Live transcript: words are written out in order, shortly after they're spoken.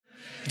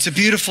It's a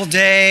beautiful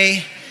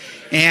day,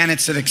 and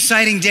it's an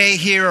exciting day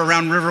here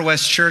around River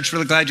West Church.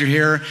 Really glad you're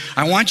here.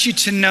 I want you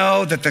to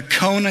know that the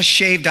Kona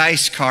Shaved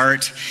Ice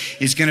Cart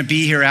is going to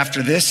be here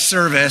after this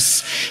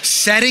service,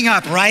 setting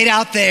up right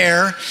out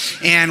there,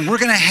 and we're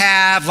going to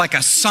have like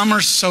a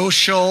summer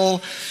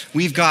social.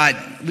 We've got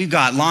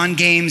lawn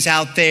games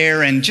out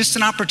there, and just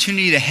an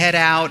opportunity to head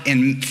out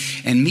and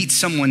meet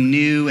someone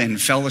new and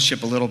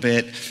fellowship a little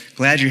bit.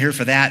 Glad you're here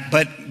for that.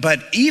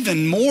 But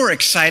even more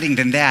exciting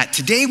than that,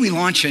 today we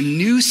launch a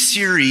new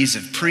series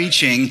of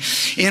preaching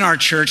in our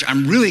church.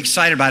 I'm really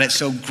excited about it.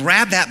 So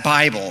grab that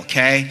Bible,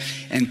 okay,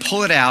 and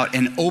pull it out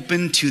and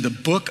open to the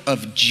book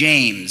of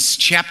James,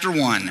 chapter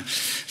 1,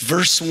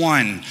 verse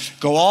 1.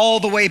 Go all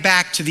the way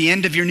back to the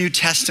end of your New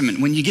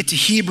Testament. When you get to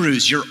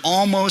Hebrews, you're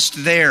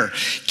almost there.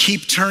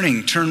 Keep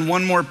turning. Turn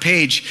one more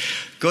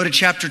page. Go to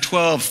chapter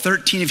 12,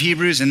 13 of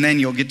Hebrews, and then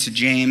you'll get to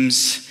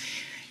James.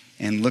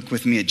 And look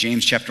with me at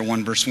James chapter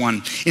 1, verse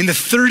 1. In the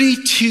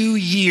 32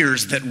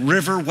 years that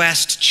River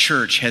West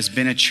Church has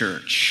been a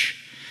church,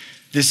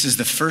 this is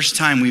the first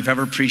time we've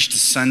ever preached a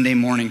Sunday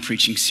morning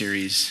preaching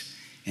series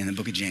in the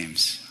book of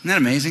James. Isn't that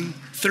amazing?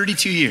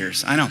 32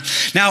 years, I know.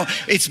 Now,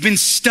 it's been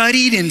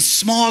studied in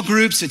small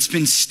groups. It's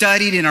been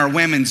studied in our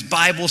women's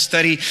Bible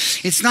study.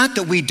 It's not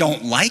that we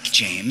don't like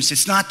James.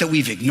 It's not that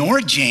we've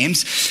ignored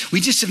James. We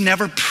just have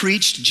never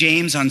preached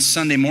James on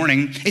Sunday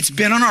morning. It's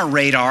been on our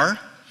radar.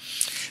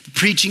 The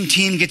preaching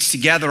team gets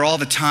together all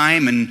the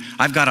time, and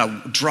I've got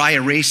a dry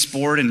erase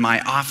board in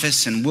my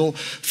office, and we'll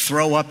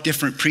throw up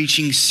different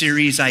preaching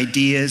series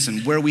ideas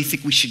and where we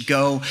think we should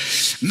go.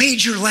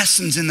 Major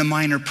lessons in the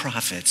minor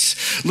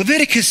prophets.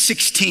 Leviticus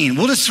 16.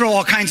 We'll just throw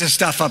all kinds of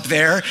stuff up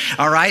there,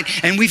 all right?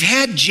 And we've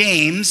had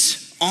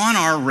James on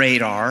our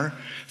radar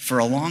for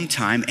a long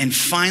time, and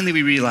finally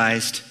we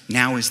realized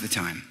now is the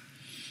time.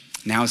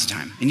 Now is the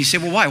time. And you say,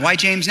 well, why? Why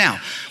James now?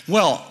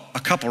 Well, a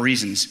couple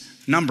reasons.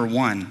 Number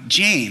one,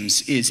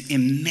 James is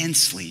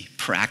immensely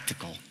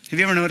practical. Have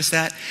you ever noticed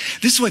that?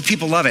 This is why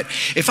people love it.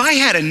 If I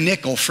had a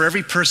nickel for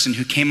every person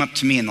who came up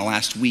to me in the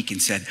last week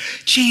and said,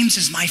 James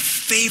is my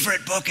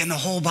favorite book in the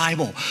whole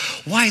Bible.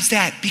 Why is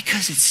that?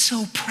 Because it's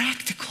so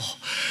practical,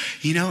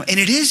 and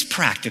it is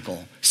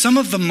practical. Some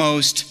of the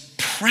most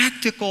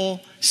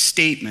practical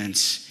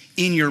statements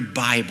in your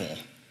Bible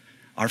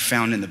are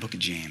found in the book of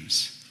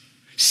James.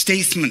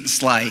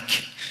 Statements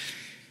like,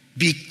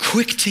 be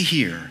quick to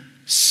hear,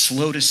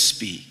 slow to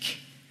speak,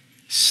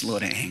 slow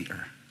to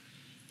anger.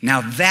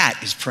 Now that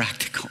is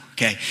practical,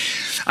 okay?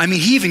 I mean,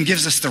 he even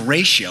gives us the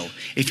ratio.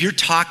 If you're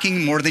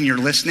talking more than you're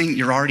listening,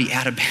 you're already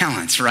out of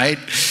balance, right?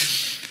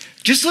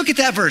 Just look at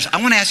that verse. I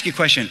want to ask you a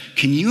question.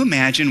 Can you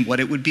imagine what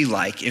it would be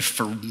like if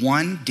for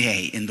one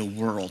day in the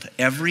world,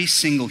 every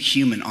single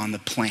human on the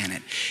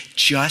planet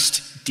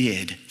just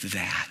did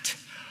that?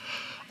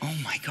 Oh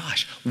my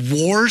gosh.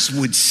 Wars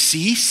would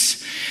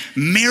cease.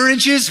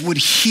 Marriages would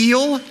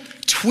heal.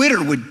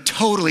 Twitter would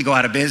totally go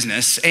out of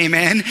business.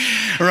 Amen.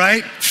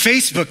 Right?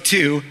 Facebook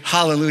too.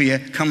 Hallelujah.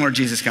 Come Lord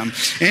Jesus, come.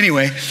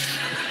 Anyway.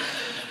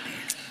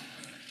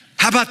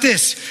 How about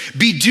this?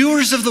 Be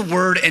doers of the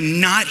word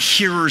and not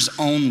hearers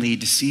only,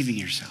 deceiving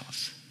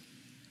yourselves.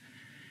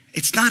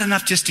 It's not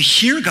enough just to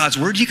hear God's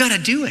word. You got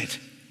to do it.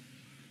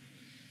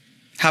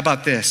 How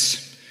about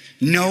this?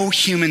 No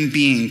human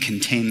being can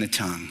tame the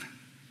tongue.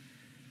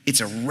 It's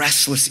a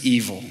restless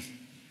evil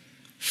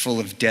full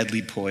of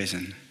deadly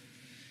poison.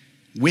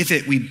 With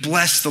it, we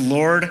bless the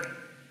Lord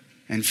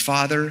and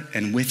Father,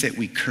 and with it,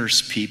 we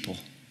curse people.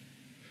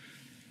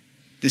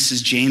 This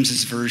is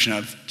James's version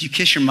of, do you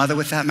kiss your mother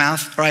with that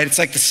mouth? Right? It's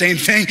like the same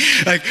thing,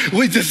 like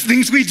with the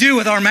things we do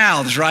with our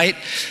mouths, right?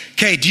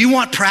 Okay, do you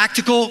want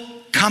practical?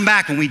 Come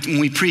back when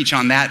we preach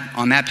on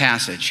that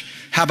passage.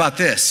 How about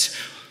this?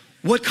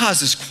 What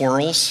causes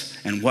quarrels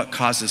and what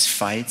causes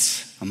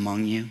fights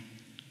among you?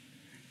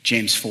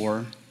 James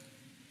 4,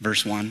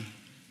 verse 1.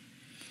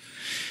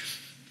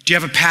 Do you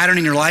have a pattern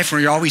in your life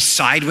where you're always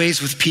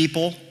sideways with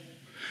people?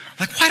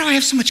 Like, why do I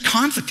have so much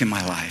conflict in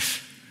my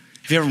life?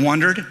 Have you ever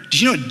wondered?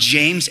 Did you know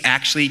James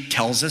actually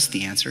tells us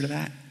the answer to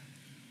that?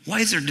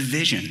 Why is there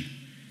division?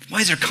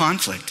 Why is there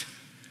conflict?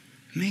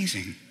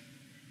 Amazing.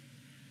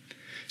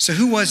 So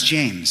who was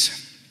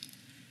James?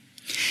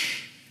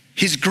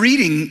 His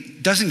greeting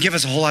doesn't give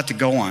us a whole lot to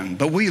go on,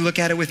 but will you look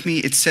at it with me?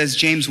 It says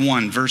James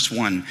 1, verse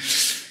 1.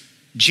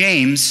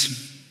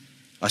 James,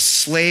 a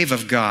slave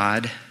of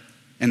God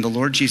and the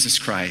Lord Jesus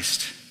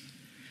Christ,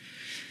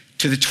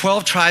 to the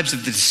 12 tribes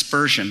of the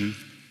dispersion,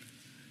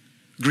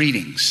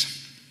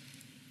 greetings.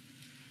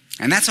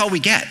 And that's all we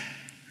get.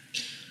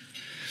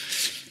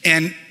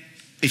 And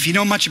if you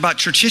know much about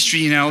church history,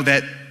 you know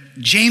that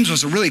James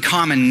was a really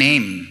common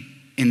name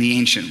in the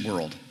ancient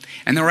world.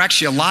 And there were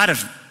actually a lot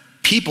of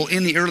people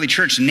in the early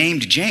church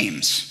named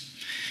James.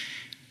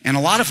 And a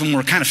lot of them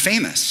were kind of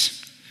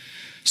famous.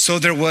 So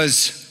there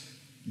was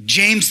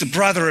James, the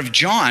brother of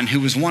John,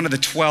 who was one of the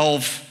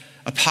 12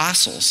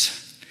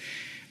 apostles.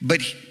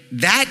 But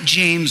that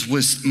James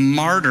was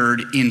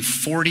martyred in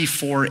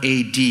 44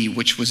 AD,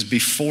 which was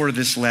before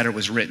this letter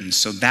was written.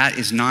 So that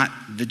is not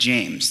the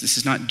James. This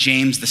is not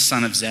James, the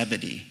son of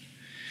Zebedee.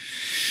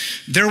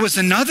 There was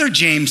another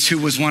James who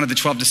was one of the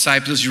 12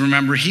 disciples. You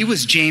remember, he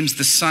was James,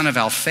 the son of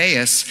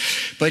Alphaeus,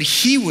 but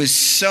he was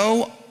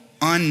so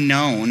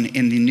unknown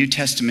in the New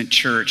Testament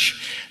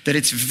church that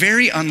it's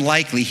very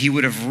unlikely he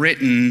would have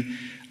written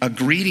a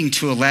greeting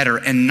to a letter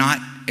and not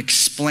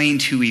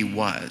explained who he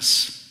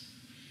was.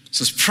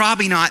 So it's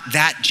probably not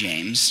that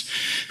James.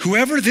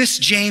 Whoever this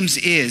James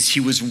is,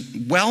 he was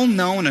well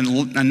known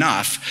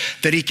enough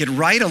that he could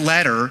write a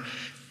letter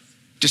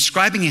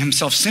describing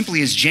himself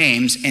simply as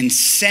James and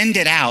send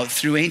it out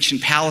through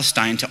ancient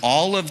Palestine to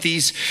all of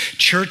these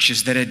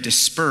churches that had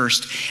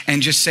dispersed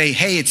and just say,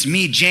 hey, it's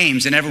me,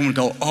 James. And everyone would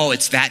go, oh,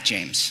 it's that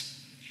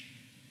James.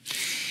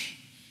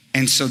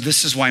 And so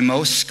this is why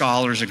most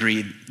scholars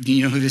agreed. Do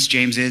you know who this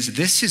James is?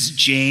 This is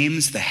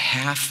James, the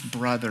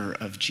half-brother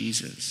of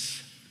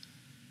Jesus.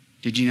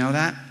 Did you know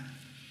that?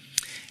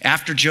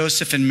 After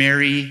Joseph and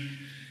Mary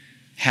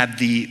had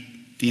the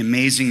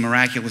amazing,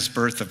 miraculous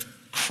birth of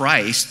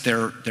Christ,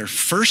 their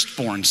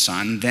firstborn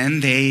son, then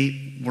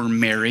they were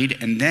married,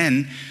 and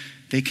then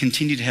they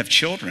continued to have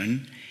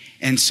children.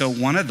 And so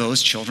one of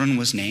those children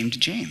was named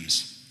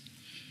James.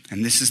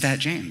 And this is that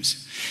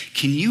James.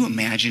 Can you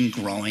imagine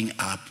growing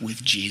up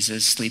with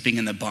Jesus sleeping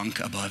in the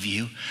bunk above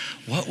you?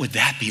 What would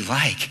that be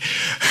like?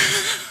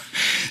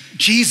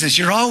 Jesus,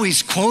 you're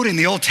always quoting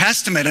the Old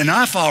Testament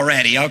enough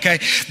already, okay?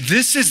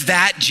 This is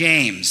that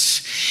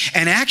James.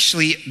 And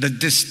actually,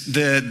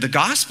 the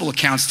gospel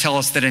accounts tell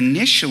us that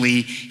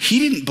initially, he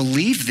didn't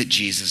believe that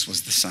Jesus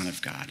was the Son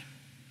of God.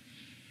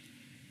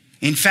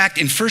 In fact,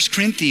 in 1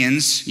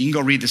 Corinthians, you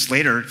can go read this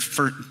later,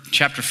 for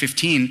chapter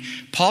 15,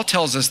 Paul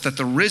tells us that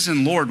the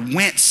risen Lord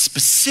went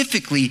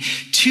specifically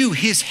to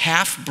his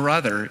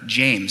half-brother,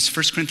 James,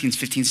 1 Corinthians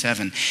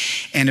 15:7,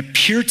 and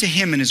appeared to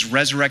him in his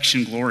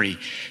resurrection glory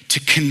to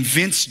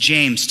convince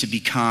James to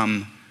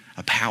become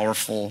a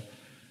powerful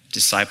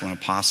disciple and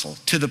apostle,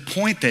 to the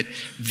point that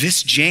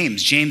this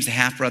James, the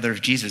half-brother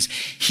of Jesus,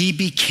 he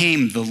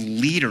became the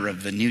leader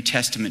of the New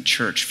Testament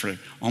church for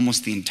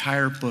almost the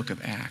entire book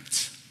of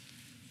Acts.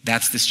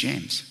 That's this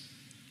James.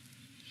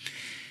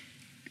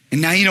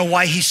 And now you know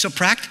why he's so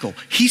practical.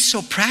 He's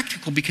so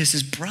practical because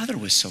his brother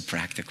was so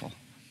practical.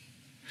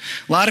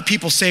 A lot of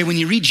people say when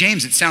you read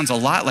James, it sounds a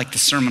lot like the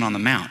Sermon on the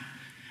Mount.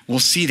 We'll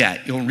see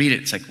that. You'll read it.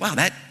 It's like, wow,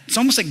 it's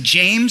almost like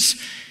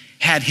James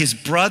had his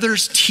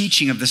brother's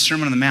teaching of the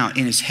Sermon on the Mount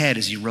in his head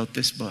as he wrote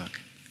this book.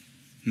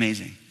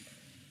 Amazing.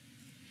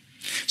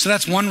 So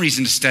that's one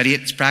reason to study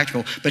it. It's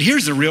practical. But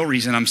here's the real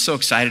reason I'm so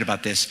excited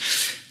about this.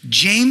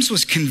 James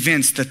was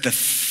convinced that the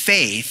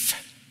faith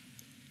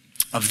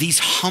of these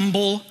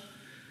humble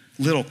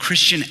little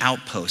Christian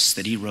outposts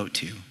that he wrote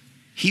to,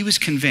 he was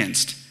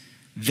convinced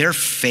their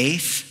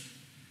faith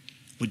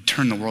would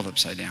turn the world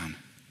upside down.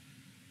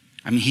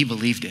 I mean, he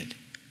believed it.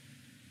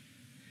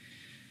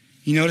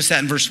 You notice that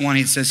in verse 1,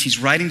 he says he's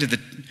writing to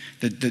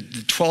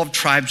the 12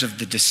 tribes of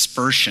the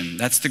dispersion.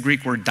 That's the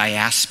Greek word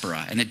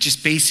diaspora. And it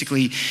just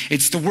basically,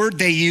 it's the word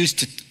they use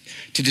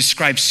to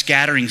describe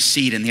scattering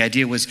seed. And the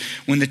idea was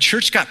when the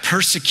church got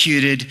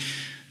persecuted,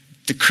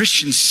 the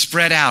Christians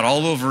spread out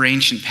all over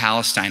ancient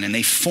Palestine and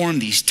they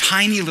formed these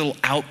tiny little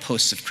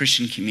outposts of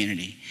Christian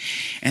community.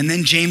 And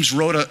then James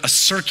wrote a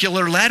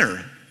circular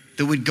letter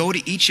that would go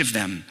to each of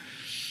them.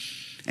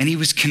 And he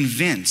was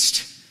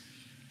convinced,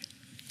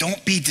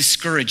 don't be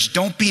discouraged.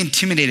 Don't be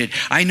intimidated.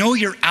 I know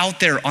you're out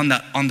there on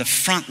the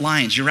front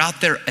lines. You're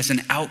out there as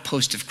an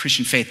outpost of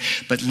Christian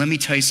faith. But let me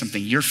tell you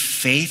something. Your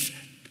faith,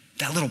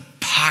 that little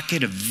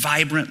pocket of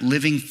vibrant,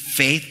 living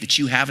faith that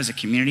you have as a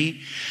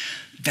community,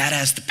 that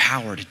has the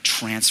power to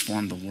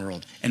transform the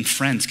world. And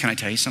friends, can I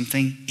tell you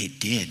something? It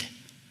did.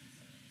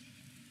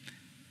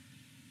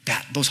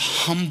 Those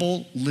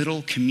humble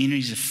little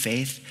communities of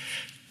faith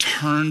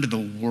turned the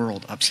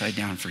world upside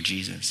down for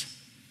Jesus.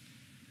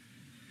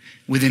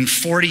 Within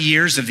 40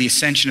 years of the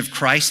ascension of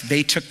Christ,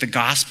 they took the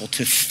gospel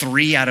to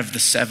 3 out of the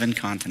 7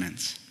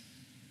 continents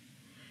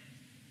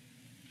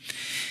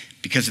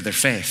because of their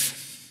faith.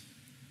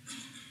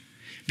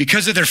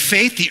 Because of their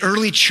faith, the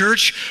early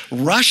church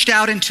rushed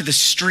out into the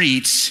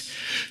streets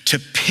to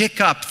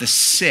pick up the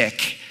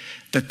sick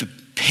that the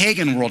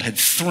pagan world had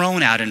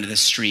thrown out into the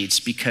streets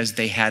because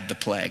they had the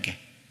plague.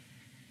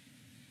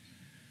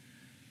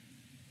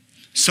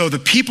 So the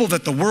people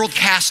that the world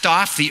cast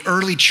off, the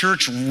early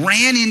church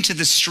ran into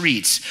the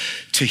streets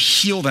to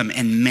heal them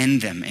and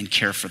mend them and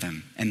care for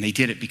them. And they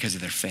did it because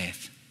of their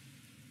faith.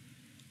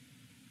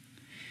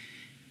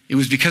 It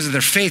was because of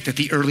their faith that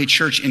the early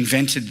church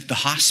invented the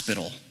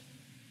hospital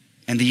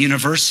and the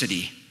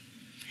university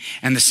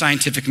and the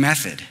scientific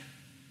method.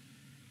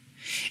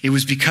 It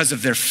was because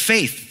of their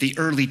faith the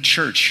early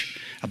church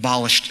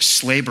abolished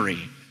slavery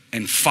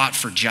and fought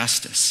for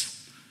justice.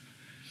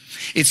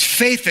 It's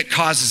faith that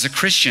causes a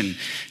Christian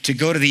to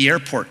go to the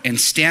airport and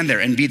stand there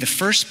and be the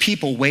first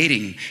people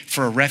waiting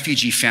for a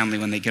refugee family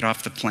when they get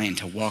off the plane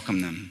to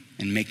welcome them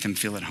and make them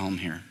feel at home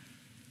here.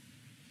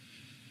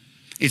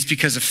 It's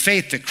because of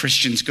faith that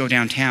Christians go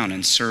downtown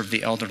and serve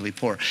the elderly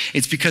poor.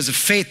 It's because of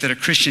faith that a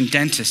Christian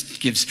dentist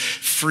gives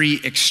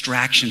free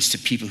extractions to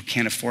people who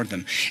can't afford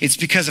them. It's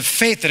because of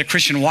faith that a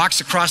Christian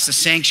walks across the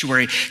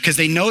sanctuary because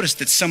they notice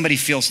that somebody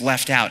feels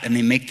left out and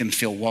they make them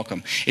feel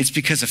welcome. It's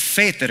because of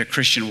faith that a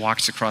Christian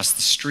walks across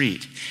the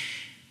street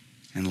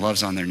and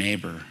loves on their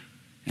neighbor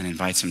and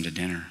invites them to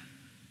dinner.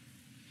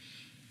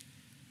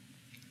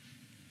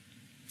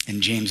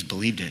 And James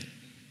believed it.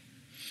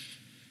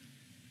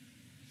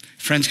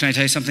 Friends, can I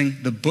tell you something?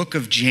 The book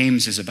of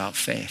James is about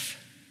faith.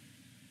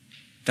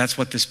 That's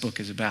what this book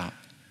is about.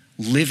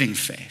 Living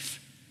faith.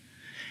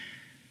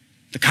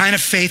 The kind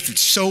of faith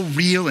that's so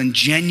real and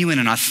genuine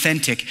and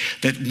authentic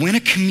that when a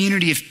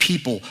community of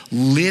people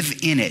live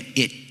in it,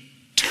 it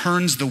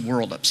turns the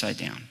world upside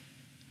down.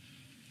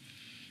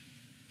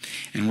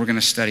 And we're going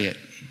to study it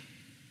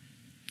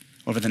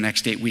over the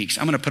next 8 weeks.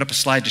 I'm going to put up a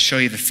slide to show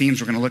you the themes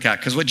we're going to look at.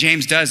 Because what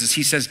James does is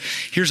he says,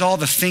 here's all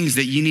the things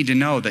that you need to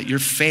know that your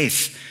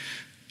faith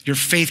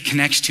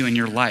connects to in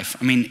your life.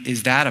 I mean,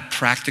 is that a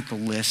practical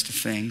list of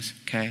things?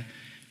 Okay.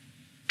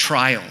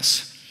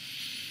 Trials,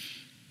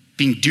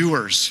 being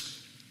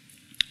doers,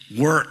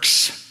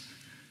 works,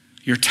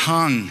 your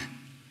tongue,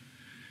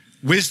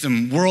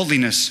 wisdom,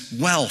 worldliness,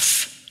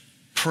 wealth,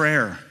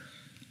 prayer.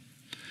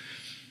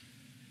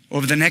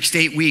 Over the next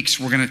 8 weeks,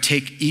 we're going to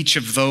take each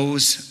of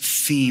those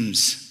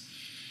themes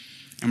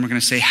and we're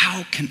going to say,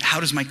 how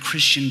does my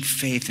Christian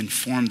faith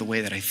inform the way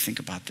that I think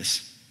about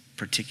this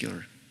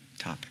particular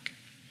topic?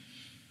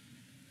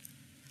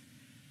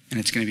 And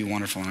it's going to be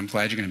wonderful, and I'm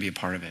glad you're going to be a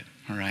part of it,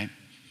 all right?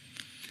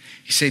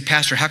 You say,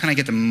 Pastor, how can I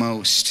get the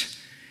most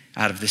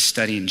out of this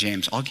study in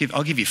James? I'll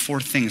give you 4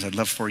 things I'd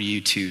love for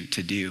you to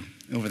do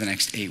over the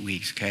next 8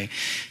 weeks, okay?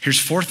 Here's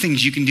 4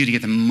 things you can do to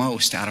get the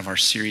most out of our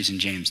series in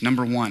James.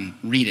 Number 1,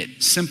 read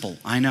it. Simple,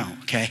 I know,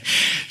 okay?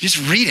 Just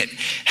read it.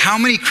 How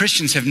many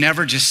Christians have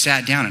never just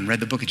sat down and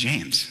read the book of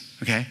James,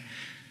 okay?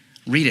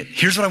 Read it.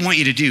 Here's what I want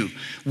you to do.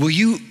 Will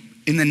you,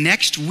 in the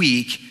next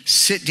week,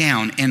 sit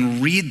down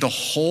and read the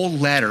whole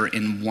letter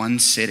in one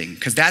sitting?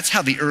 Because that's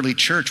how the early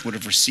church would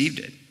have received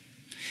it.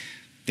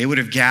 They would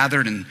have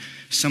gathered and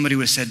somebody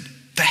would have said,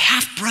 the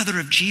half-brother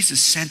of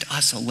Jesus sent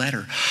us a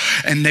letter.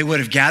 And they would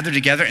have gathered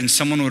together and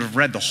someone would have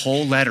read the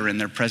whole letter in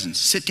their presence.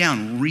 Sit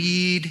down,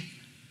 read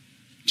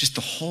just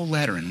the whole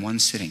letter in one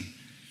sitting.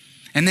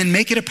 And then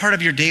make it a part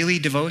of your daily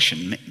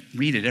devotion.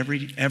 Read it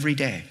every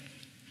day.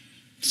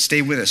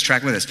 Stay with us,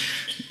 track with us.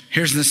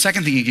 Here's the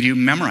second thing you can do,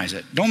 memorize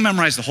it. Don't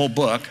memorize the whole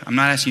book. I'm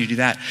not asking you to do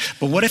that.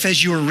 But what if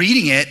as you were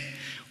reading it,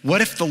 what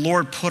if the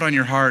Lord put on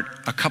your heart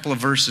a couple of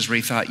verses where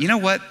you thought, you know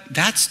what,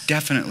 that's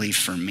definitely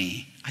for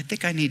me. I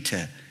think I need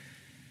to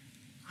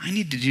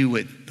do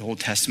what the Old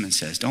Testament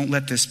says. Don't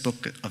let this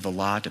book of the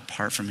law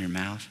depart from your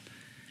mouth,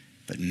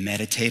 but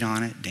meditate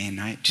on it day and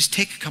night. Just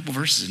take a couple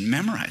verses and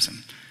memorize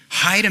them.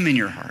 Hide them in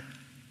your heart.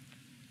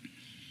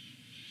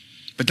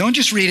 But don't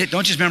just read it,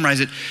 don't just memorize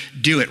it,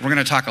 do it. We're going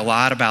to talk a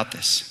lot about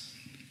this.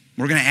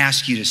 We're going to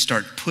ask you to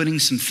start putting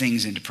some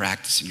things into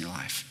practice in your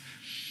life.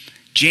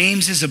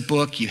 James is a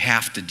book you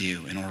have to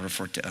do in order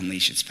for it to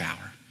unleash its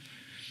power.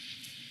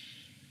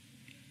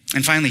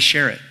 And finally,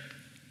 share it.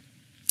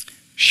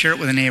 Share it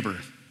with a neighbor.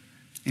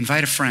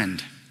 Invite a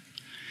friend.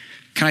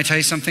 Can I tell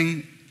you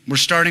something? We're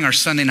starting our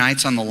Sunday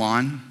nights on the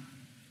lawn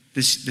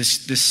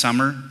this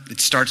summer. It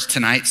starts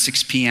tonight,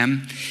 6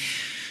 p.m.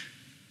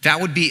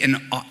 That would be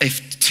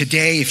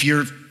if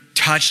you're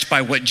touched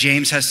by what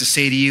James has to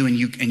say to you and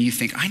you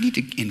think, I need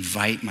to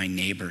invite my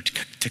neighbor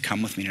to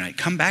come with me tonight.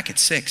 Come back at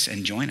 6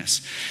 and join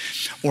us.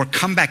 Or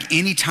come back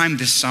anytime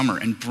this summer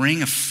and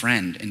bring a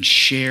friend and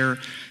share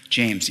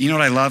James. You know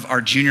what I love?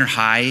 Our junior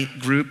high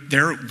group,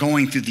 they're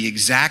going through the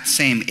exact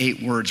same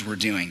 8 words we're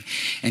doing.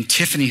 And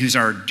Tiffany, who's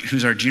our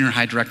junior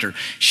high director,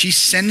 she's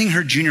sending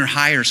her junior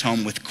highers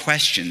home with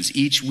questions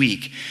each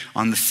week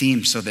on the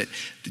theme so that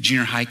the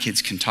junior high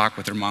kids can talk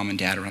with their mom and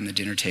dad around the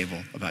dinner table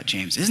about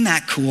James. Isn't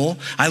that cool?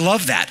 I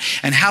love that.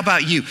 And how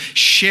about you?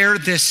 Share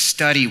this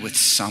study with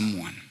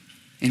someone.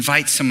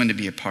 Invite someone to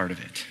be a part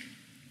of it.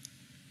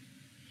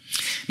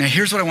 Now,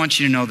 here's what I want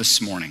you to know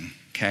this morning.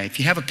 Okay, if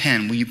you have a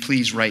pen, will you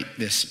please write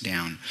this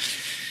down?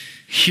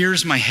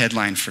 Here's my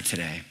headline for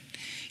today.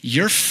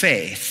 Your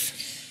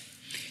faith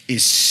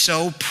is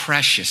so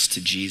precious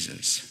to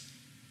Jesus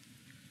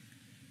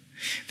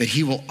that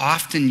he will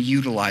often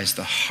utilize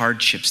the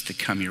hardships that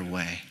come your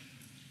way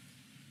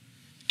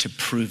to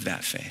prove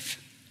that faith.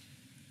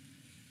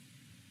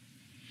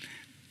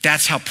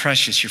 That's how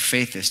precious your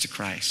faith is to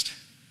Christ.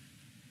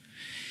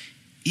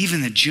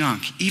 Even the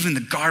junk, even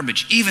the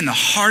garbage, even the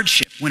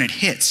hardship, when it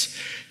hits,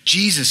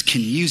 Jesus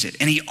can use it,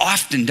 and he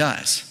often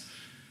does,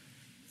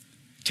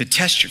 to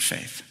test your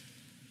faith.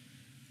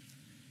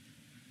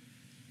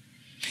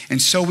 And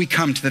so we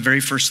come to the very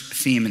first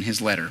theme in his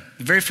letter,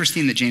 the very first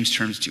theme that James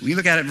turns to. We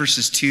look at it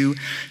verses 2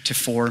 to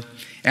 4.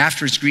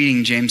 After his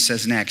greeting, James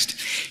says next,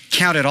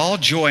 count it all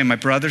joy, my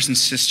brothers and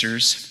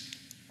sisters,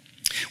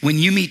 when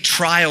you meet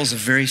trials of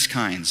various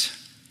kinds,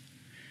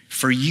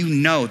 for you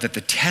know that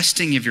the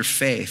testing of your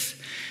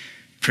faith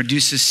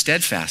produces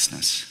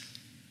steadfastness.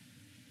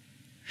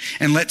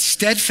 And let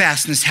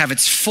steadfastness have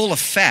its full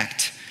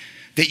effect,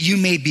 that you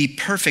may be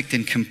perfect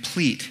and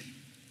complete,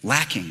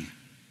 lacking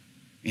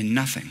in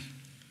nothing.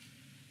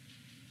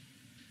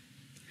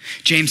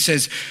 James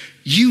says,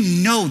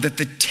 you know that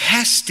the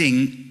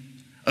testing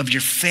of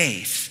your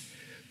faith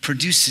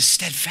produces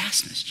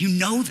steadfastness. You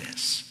know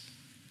this.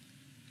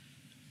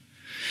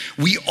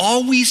 We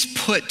always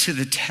put to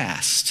the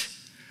test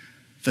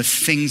the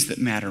things that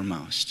matter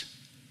most.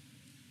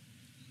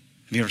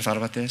 Have you ever thought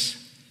about this?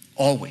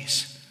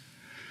 Always.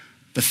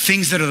 The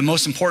things that are the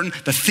most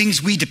important, the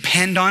things we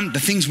depend on, the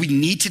things we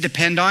need to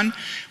depend on,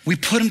 we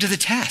put them to the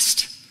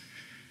test.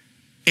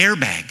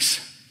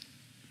 Airbags.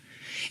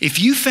 If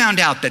you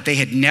found out that they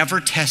had never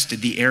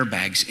tested the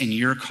airbags in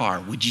your car,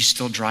 would you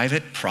still drive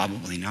it?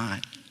 Probably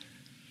not.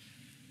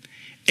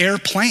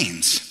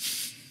 Airplanes.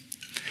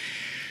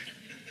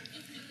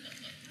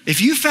 If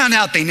you found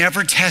out they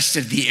never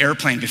tested the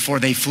airplane before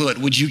they flew it,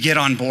 would you get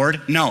on board?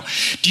 No.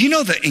 Do you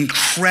know the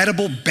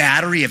incredible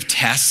battery of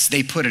tests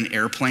they put an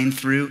airplane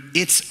through?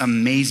 It's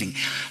amazing.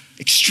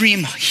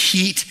 Extreme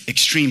heat,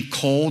 extreme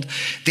cold.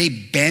 They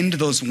bend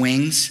those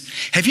wings.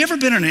 Have you ever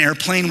been on an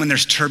airplane when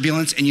there's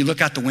turbulence and you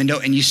look out the window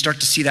and you start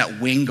to see that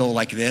wing go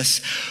like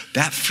this?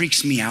 That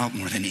freaks me out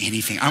more than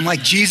anything. I'm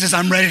like, Jesus,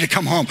 I'm ready to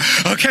come home.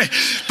 Okay.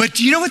 But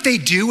do you know what they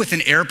do with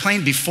an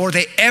airplane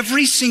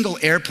every single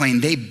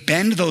airplane, they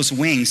bend those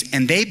wings,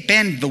 and they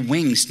bend the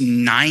wings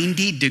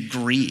 90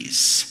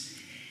 degrees.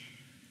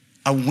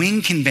 A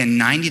wing can bend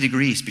 90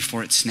 degrees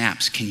before it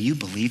snaps. Can you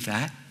believe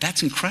that?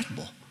 That's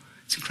incredible.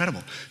 It's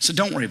incredible. So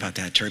don't worry about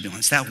that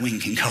turbulence. That wing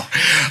can go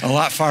a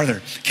lot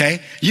farther,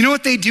 okay? You know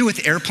what they do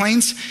with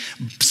airplanes?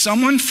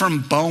 Someone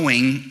from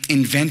Boeing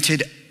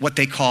invented what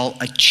they call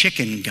a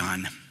chicken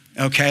gun,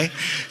 okay?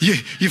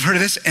 You've heard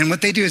of this? And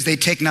what they do is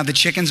now the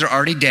chickens are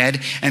already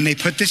dead, and they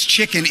put this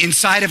chicken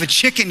inside of a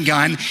chicken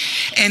gun,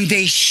 and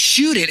they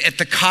shoot it at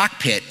the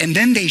cockpit, and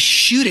then they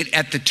shoot it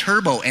at the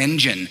turbo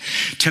engine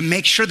to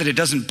make sure that it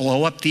doesn't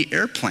blow up the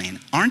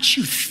airplane. Aren't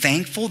you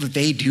thankful that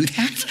they do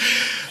that?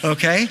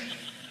 Okay?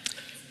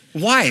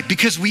 Why?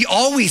 Because we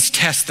always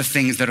test the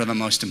things that are the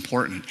most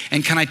important.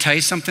 And can I tell you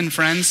something,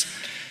 friends?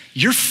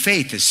 Your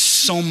faith is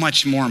so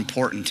much more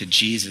important to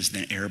Jesus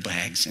than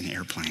airbags and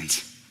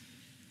airplanes.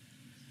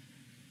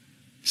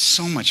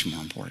 So much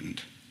more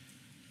important.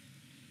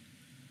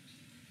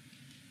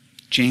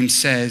 James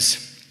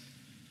says,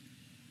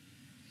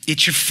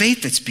 it's your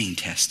faith that's being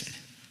tested.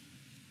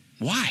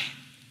 Why?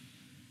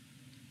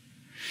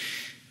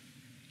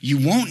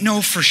 You won't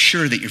know for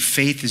sure that your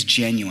faith is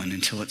genuine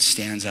until it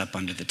stands up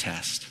under the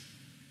test.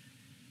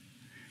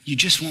 You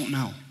just won't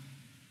know.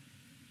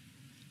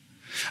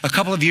 A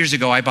couple of years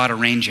ago, I bought a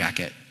rain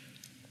jacket,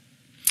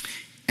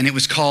 and it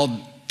was called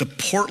the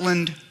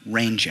Portland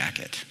Rain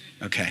Jacket,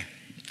 okay?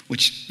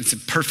 Which is a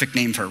perfect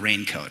name for a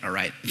raincoat, all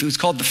right? If it was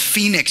called the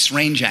Phoenix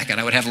Rain Jacket,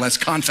 I would have less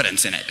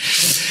confidence in it,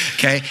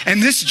 okay?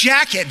 And this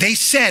jacket, they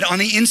said on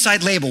the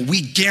inside label,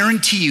 we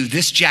guarantee you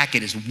this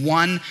jacket is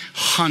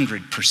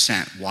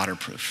 100%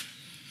 waterproof.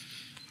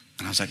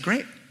 And I was like,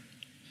 great.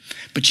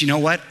 But you know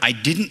what? I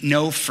didn't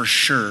know for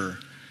sure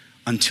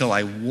until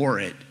I wore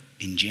it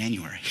in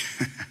January.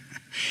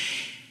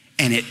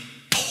 And it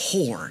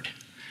poured.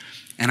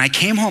 And I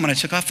came home and I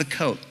took off the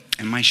coat,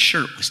 and my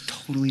shirt was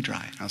totally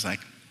dry. I was like,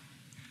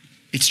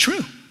 it's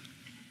true.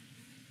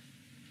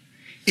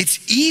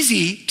 It's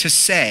easy to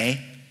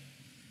say,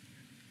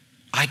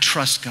 I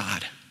trust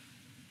God.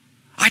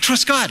 I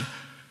trust God.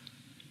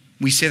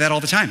 We say that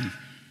all the time.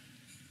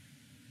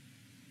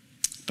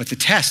 But the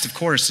test, of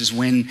course, is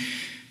when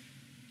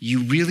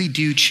you really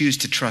do choose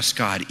to trust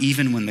God,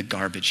 even when the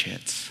garbage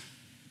hits.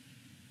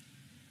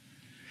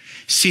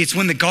 See, it's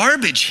when the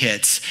garbage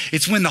hits,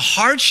 it's when the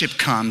hardship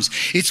comes,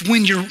 it's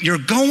when you're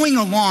going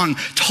along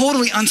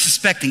totally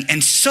unsuspecting,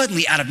 and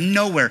suddenly out of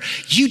nowhere,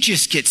 you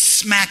just get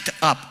smacked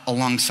up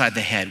alongside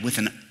the head with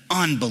an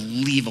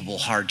unbelievable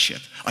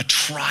hardship, a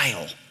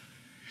trial.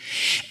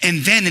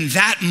 And then in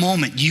that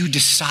moment, you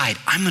decide,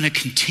 I'm gonna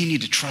continue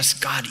to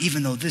trust God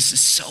even though this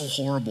is so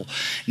horrible.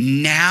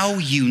 Now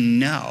you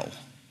know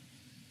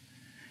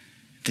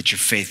that your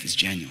faith is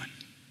genuine.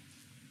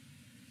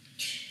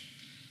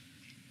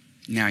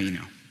 Now you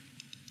know.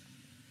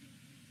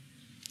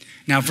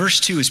 Now, verse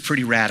 2 is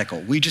pretty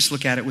radical. Will you just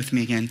look at it with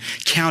me again?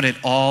 Count it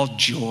all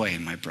joy,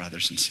 my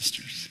brothers and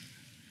sisters.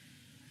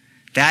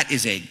 That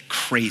is a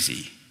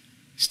crazy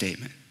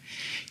statement.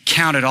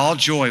 Count it all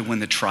joy when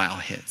the trial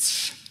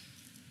hits.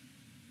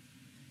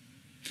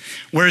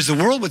 Whereas the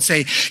world would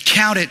say,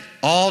 count it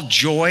all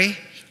joy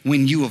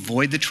when you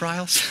avoid the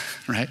trials,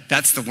 right?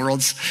 That's the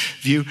world's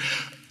view.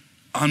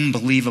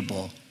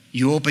 Unbelievable.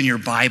 You open your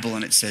Bible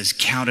and it says,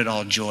 count it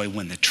all joy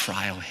when the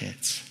trial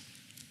hits.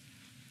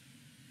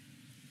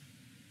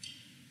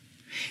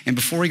 And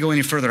before we go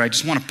any further, I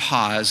just want to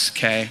pause,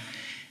 okay?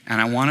 And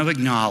I want to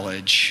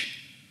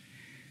acknowledge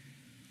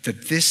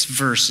that this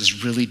verse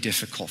is really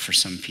difficult for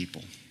some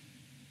people,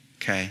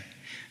 okay?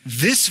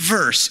 This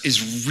verse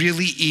is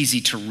really easy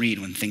to read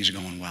when things are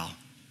going well,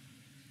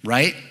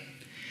 right?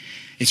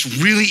 It's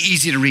really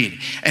easy to read.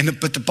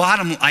 But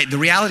the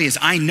reality is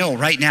I know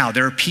right now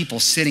there are people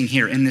sitting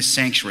here in this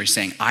sanctuary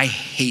saying, I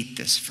hate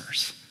this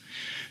verse.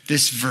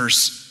 This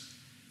verse,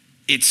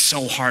 it's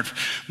so hard.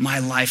 My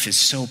life is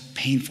so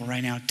painful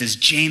right now. Does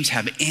James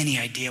have any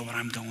idea what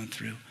I'm going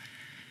through?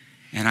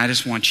 And I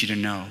just want you to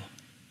know,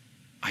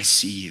 I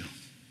see you,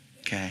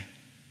 okay?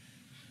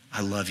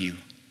 I love you.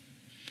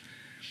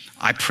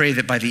 I pray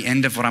that by the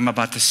end of what I'm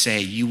about to say,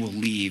 you will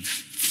leave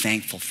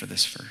thankful for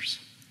this verse.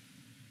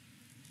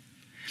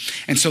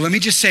 And so let me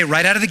just say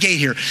right out of the gate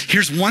here,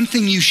 here's one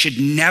thing you should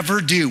never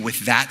do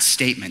with that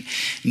statement.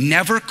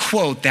 Never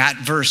quote that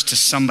verse to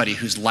somebody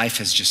whose life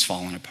has just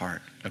fallen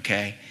apart,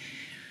 okay?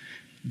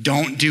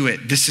 Don't do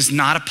it. This is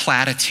not a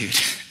platitude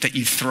that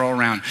you throw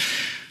around.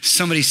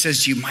 Somebody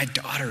says to you, my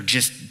daughter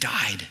just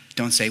died.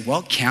 Don't say,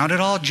 well, count it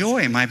all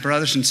joy, my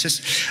brothers and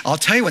sisters. I'll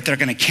tell you what they're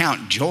gonna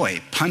count joy,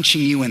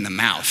 punching you in the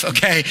mouth,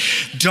 okay?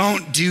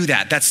 Don't do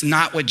that. That's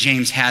not what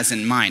James has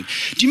in mind.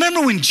 Do you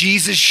remember when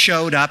Jesus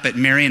showed up at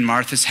Mary and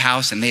Martha's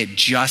house and they had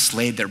just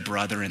laid their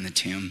brother in the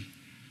tomb?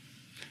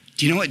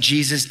 Do you know what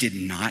Jesus did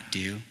not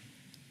do?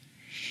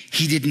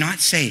 He did not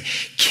say,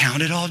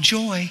 count it all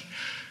joy.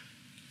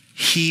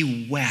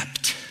 He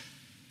wept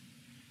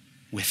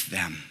with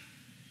them.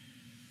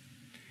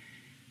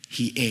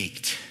 He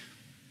ached.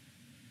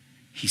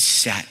 He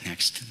sat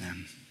next to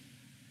them.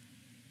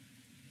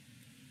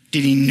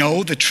 Did he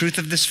know the truth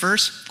of this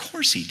verse? Of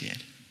course he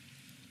did.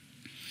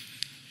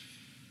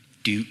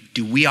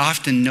 Do we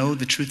often know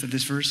the truth of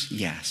this verse?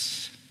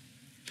 Yes.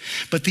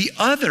 But the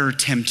other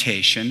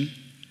temptation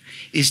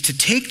is to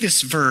take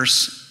this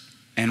verse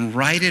and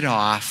write it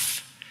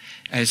off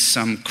as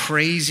some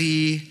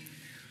crazy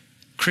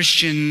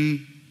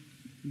Christian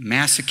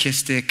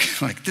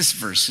masochistic, like this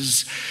verse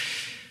is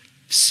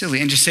silly,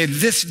 and just say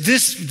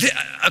this,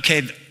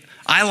 okay,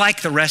 I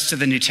like the rest of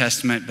the New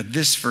Testament, but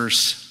this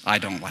verse, I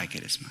don't like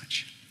it as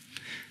much.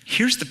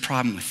 Here's the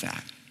problem with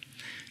that.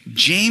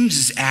 James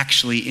is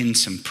actually in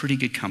some pretty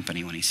good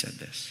company when he said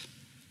this.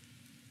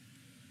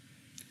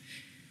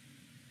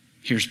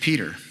 Here's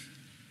Peter.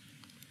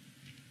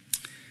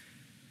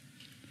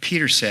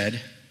 Peter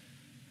said,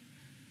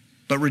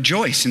 but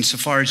rejoice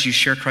insofar as you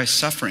share Christ's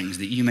sufferings,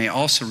 that you may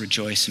also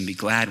rejoice and be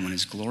glad when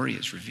his glory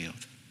is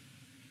revealed.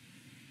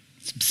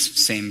 It's the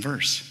same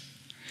verse.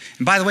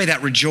 And by the way,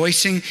 that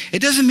rejoicing,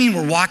 it doesn't mean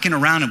we're walking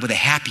around with a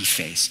happy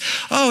face.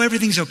 Oh,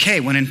 everything's okay,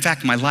 when in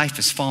fact my life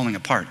is falling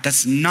apart.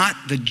 That's not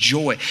the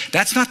joy.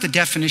 That's not the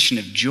definition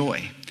of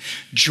joy.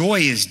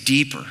 Joy is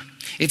deeper.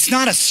 It's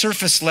not a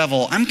surface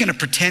level, I'm gonna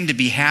pretend to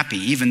be happy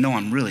even though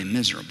I'm really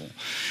miserable.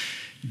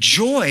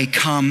 Joy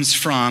comes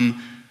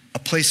from a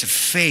place of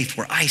faith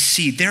where I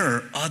see there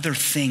are other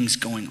things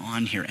going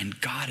on here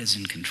and God is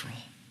in control.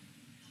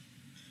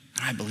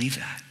 And I believe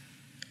that.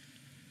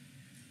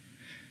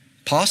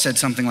 Paul said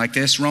something like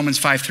this, Romans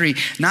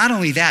 5:3, not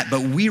only that,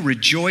 but we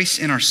rejoice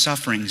in our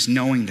sufferings,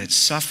 knowing that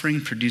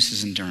suffering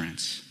produces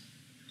endurance.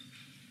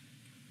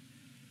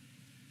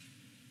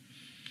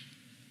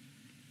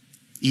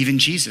 Even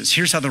Jesus.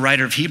 Here's how the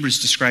writer of Hebrews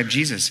described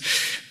Jesus.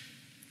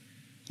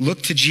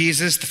 Look to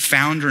Jesus, the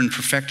founder and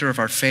perfecter of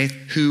our faith,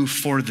 who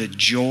for the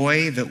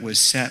joy that was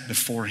set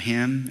before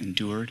him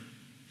endured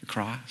the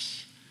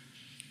cross.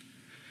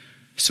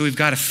 So we've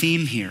got a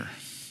theme here.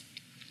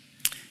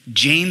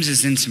 James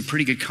is in some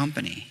pretty good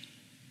company.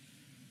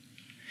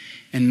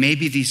 And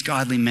maybe these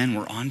godly men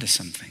were onto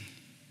something.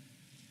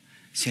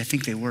 See, I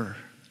think they were.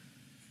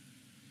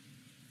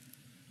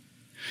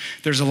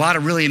 There's a lot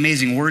of really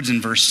amazing words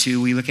in verse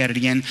 2. We look at it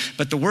again.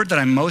 But the word that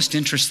I'm most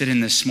interested in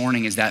this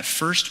morning is that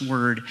first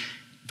word,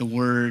 the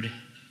word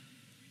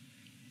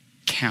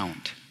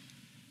count.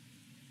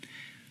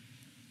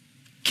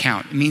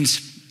 Count. It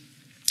means,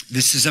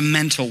 this is a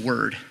mental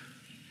word.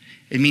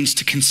 It means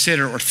to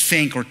consider or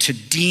think or to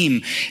deem.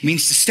 It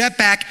means to step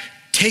back,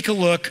 take a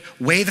look,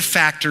 weigh the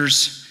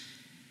factors,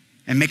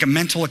 and make a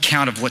mental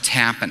account of what's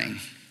happening.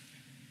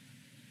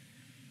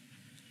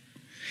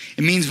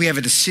 It means we have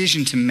a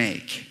decision to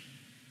make.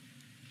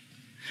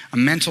 A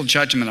mental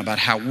judgment about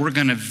how we're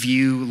gonna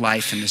view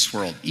life in this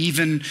world,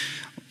 even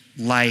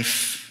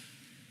life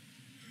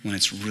when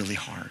it's really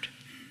hard.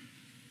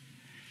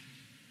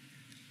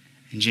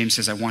 And James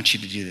says, I want you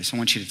to do this. I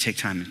want you to take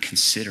time and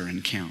consider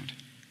and count.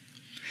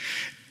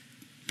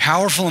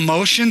 Powerful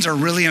emotions are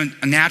really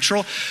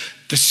unnatural.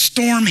 The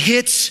storm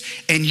hits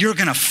and you're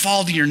gonna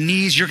fall to your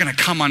knees, you're gonna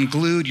come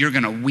unglued, you're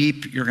gonna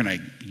weep, you're gonna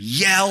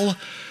yell,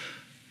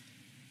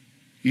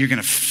 you're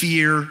gonna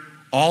fear,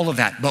 all of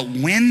that. But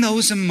when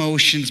those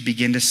emotions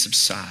begin to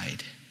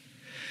subside,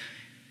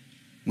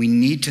 we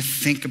need to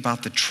think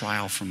about the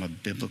trial from a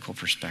biblical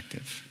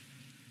perspective.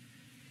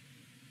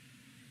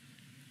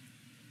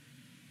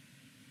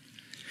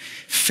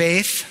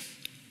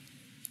 Faith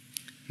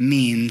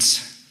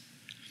means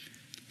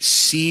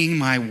seeing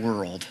my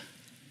world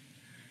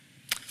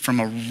from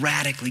a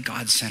radically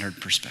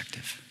God-centered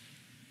perspective.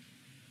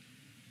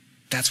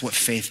 That's what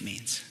faith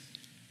means.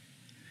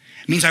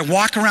 It means I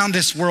walk around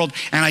this world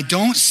and I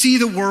don't see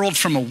the world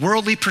from a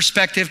worldly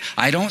perspective.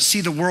 I don't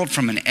see the world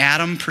from an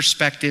Adam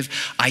perspective.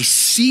 I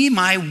see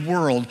my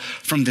world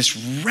from this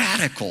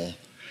radical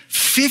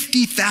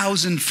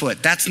 50,000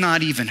 foot, that's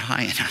not even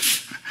high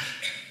enough,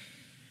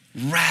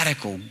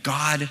 radical,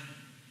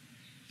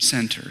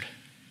 God-centered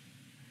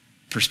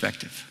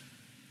perspective.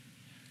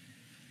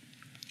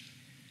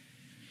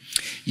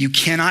 You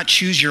cannot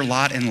choose your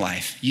lot in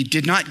life. You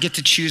did not get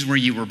to choose where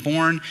you were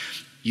born.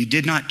 You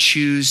did not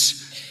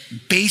choose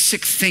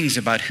basic things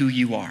about who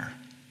you are.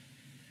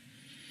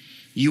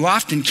 You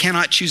often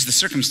cannot choose the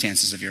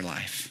circumstances of your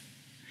life.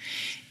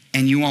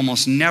 And you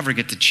almost never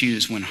get to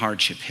choose when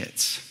hardship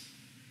hits.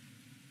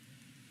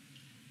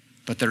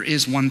 But there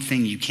is one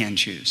thing you can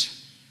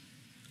choose.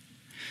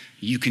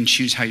 You can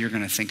choose how you're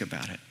going to think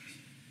about it.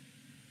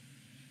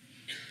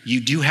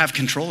 You do have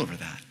control over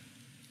that.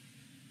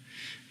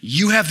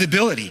 You have the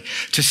ability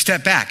to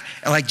step back,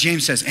 like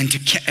James says, and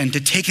to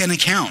take an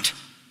account.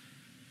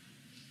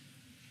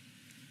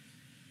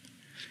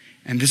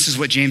 And this is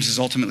what James is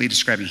ultimately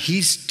describing.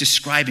 He's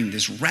describing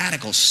this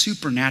radical,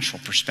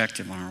 supernatural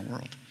perspective on our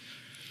world.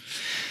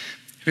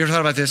 Have you ever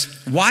thought about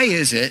this? Why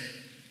is it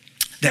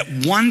that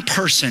one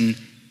person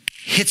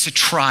hits a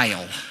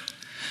trial,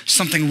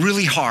 something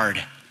really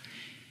hard,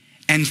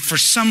 and for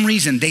some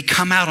reason they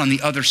come out on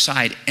the other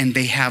side and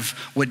they have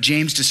what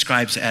James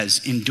describes as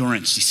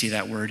endurance? You see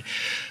that word?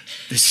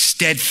 The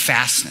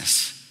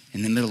steadfastness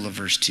in the middle of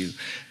verse 2.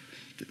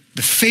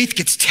 The faith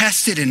gets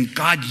tested and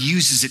God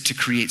uses it to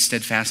create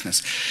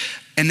steadfastness.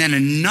 And then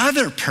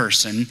another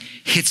person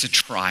hits a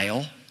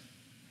trial,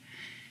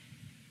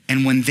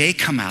 and when they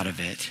come out of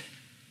it,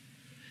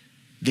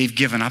 they've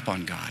given up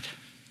on God.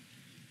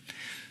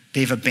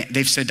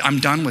 They've said, I'm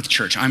done with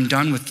church. I'm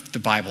done with the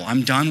Bible.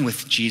 I'm done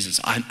with Jesus.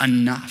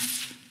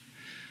 Enough.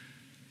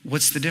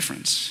 What's the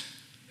difference?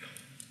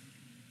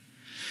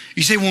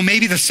 You say, well,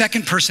 maybe the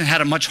second person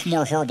had a much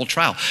more horrible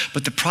trial.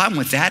 But the problem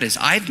with that is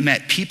I've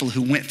met people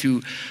who went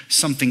through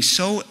something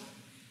so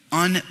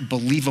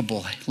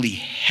unbelievably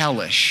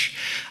hellish,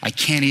 I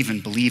can't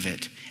even believe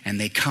it. And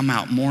they come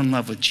out more in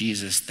love with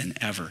Jesus than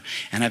ever.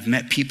 And I've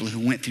met people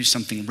who went through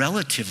something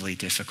relatively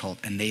difficult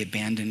and they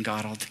abandoned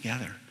God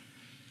altogether.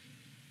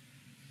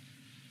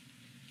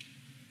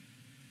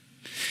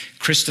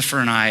 Christopher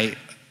and I, a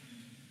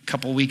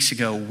couple of weeks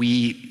ago,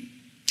 we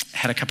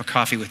had a cup of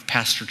coffee with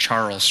Pastor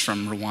Charles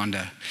from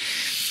Rwanda,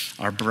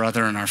 our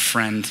brother and our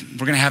friend.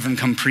 We're going to have him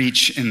come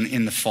preach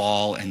in the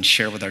fall and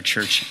share with our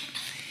church.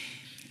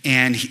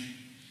 And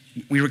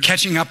we were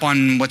catching up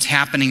on what's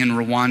happening in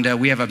Rwanda.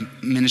 We have a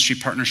ministry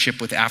partnership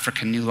with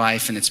Africa New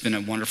Life, and it's been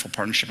a wonderful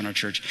partnership in our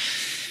church.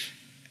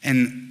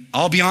 And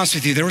I'll be honest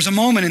with you, there was a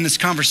moment in this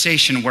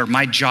conversation where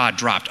my jaw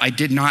dropped. I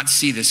did not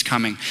see this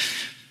coming.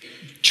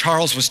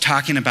 Charles was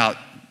talking about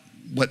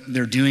what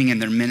they're doing in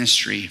their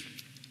ministry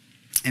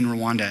in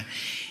Rwanda.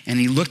 And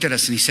he looked at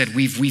us and he said,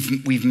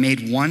 we've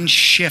made one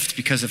shift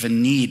because of a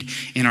need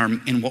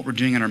in what we're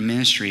doing in our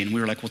ministry. And we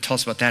were like, well, tell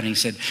us about that. And he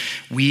said,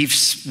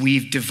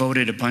 we've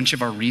devoted a bunch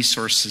of our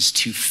resources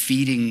to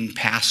feeding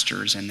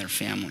pastors and their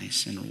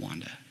families in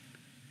Rwanda.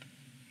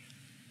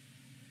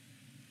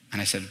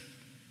 And I said,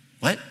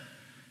 what?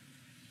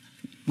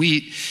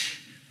 We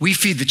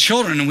feed the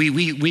children and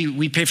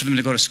we pay for them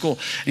to go to school.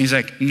 And he's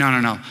like,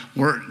 no.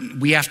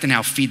 We have to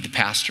now feed the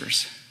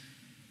pastors.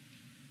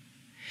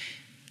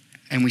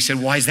 And we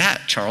said, why is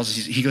that, Charles?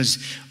 He goes,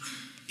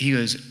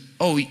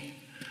 oh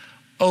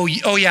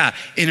yeah,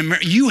 in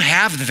America, you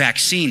have the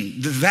vaccine.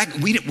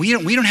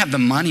 We don't have the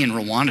money in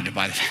Rwanda to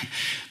buy the vaccine.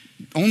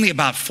 Only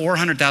about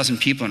 400,000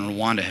 people in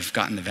Rwanda have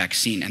gotten the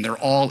vaccine, and they're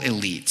all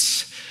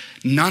elites.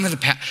 None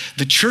of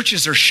the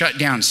churches are shut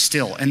down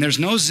still, and there's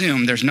no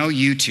Zoom, there's no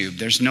YouTube,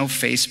 there's no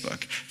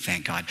Facebook,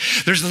 thank God.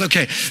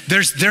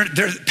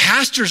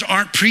 Pastors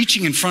aren't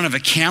preaching in front of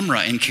a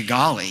camera in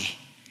Kigali.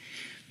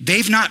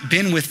 They've not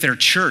been with their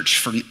church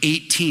for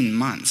 18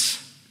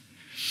 months.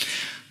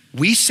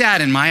 We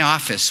sat in my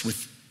office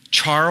with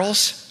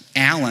Charles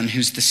Allen,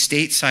 who's the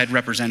stateside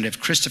representative,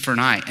 Christopher and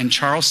I, and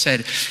Charles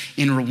said,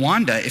 in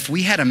Rwanda, if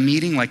we had a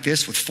meeting like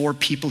this with 4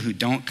 people who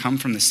don't come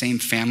from the same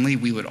family,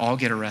 we would all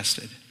get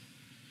arrested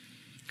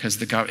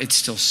because it's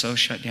still so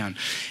shut down.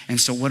 And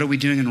so what are we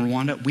doing in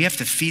Rwanda? We have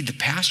to feed the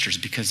pastors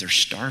because they're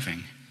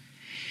starving.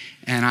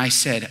 And I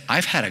said,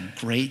 I've had a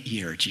great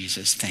year,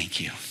 Jesus, thank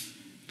you.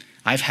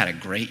 I've had a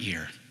great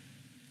year.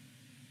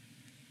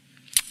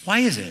 Why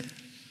is it?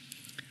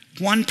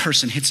 One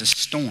person hits a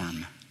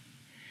storm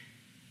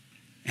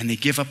and they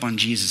give up on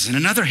Jesus, and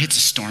another hits a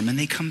storm and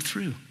they come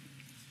through.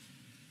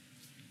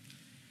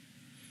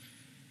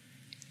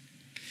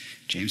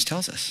 James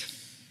tells us,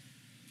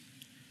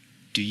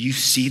 do you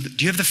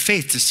have the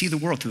faith to see the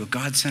world through a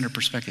God-centered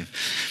perspective?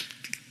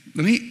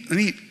 Let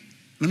me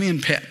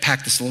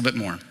unpack this a little bit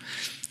more.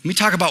 Let me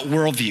talk about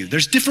worldview.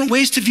 There's different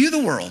ways to view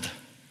the world.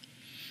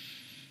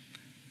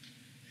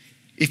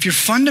 If your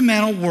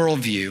fundamental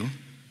worldview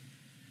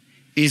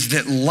is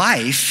that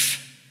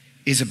life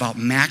is about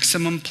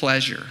maximum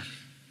pleasure,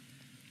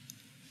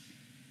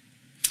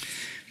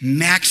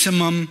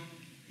 maximum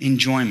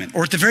enjoyment,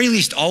 or at the very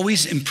least,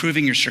 always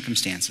improving your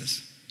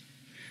circumstances.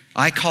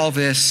 I call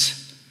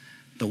this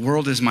the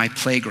world is my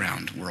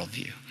playground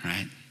worldview,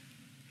 right?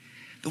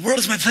 The world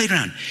is my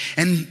playground.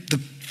 And the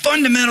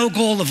fundamental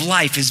goal of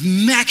life is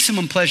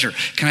maximum pleasure.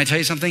 Can I tell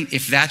you something?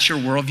 If that's your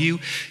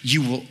worldview,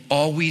 you will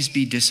always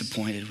be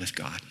disappointed with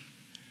God,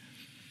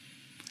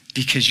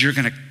 because you're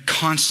gonna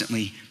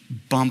constantly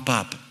bump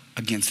up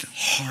against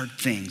hard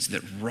things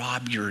that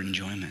rob your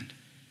enjoyment.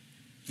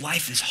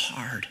 Life is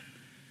hard.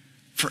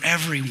 For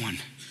everyone,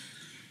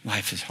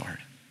 life is hard.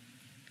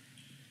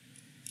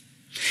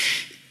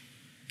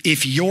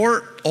 If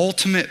your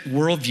ultimate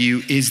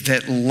worldview is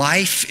that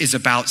life is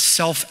about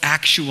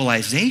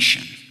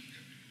self-actualization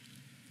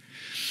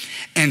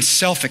and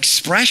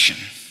self-expression,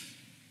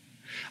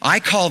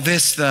 I call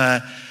this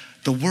the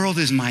world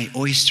is my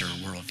oyster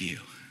worldview,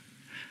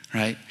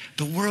 right?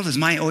 The world is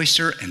my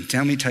oyster, and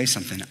let me tell you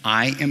something,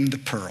 I am the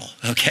pearl,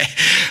 okay?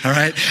 All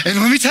right? And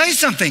let me tell you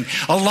something,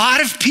 a lot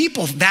of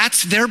people,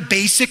 that's their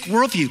basic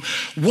worldview.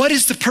 What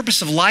is the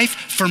purpose of life?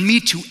 For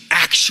me to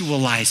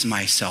actualize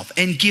myself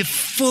and give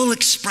full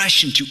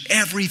expression to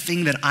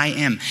everything that I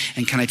am.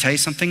 And can I tell you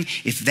something?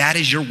 If that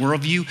is your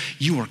worldview,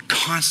 you are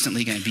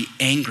constantly gonna be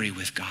angry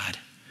with God,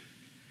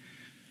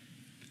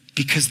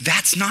 because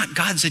that's not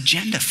God's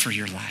agenda for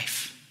your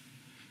life.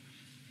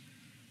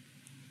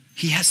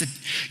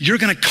 You're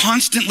gonna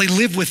constantly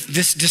live with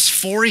this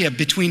dysphoria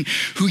between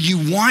who you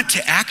want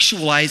to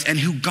actualize and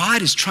who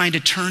God is trying to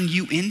turn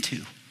you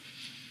into.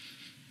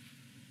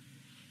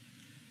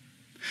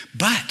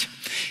 But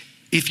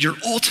if your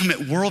ultimate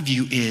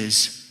worldview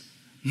is,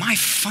 my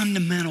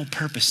fundamental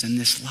purpose in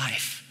this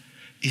life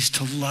is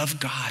to love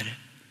God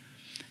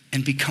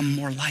and become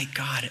more like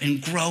God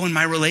and grow in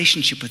my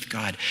relationship with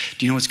God,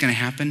 do you know what's gonna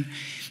happen?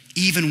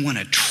 Even when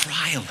a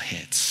trial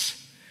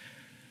hits,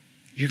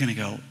 you're gonna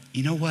go,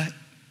 you know what?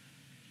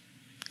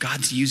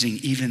 God's using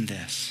even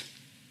this.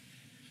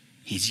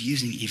 He's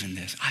using even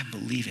this. I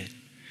believe it.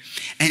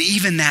 And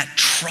even that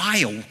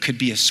trial could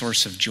be a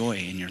source of joy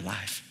in your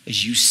life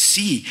as you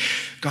see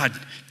God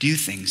do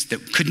things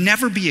that could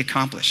never be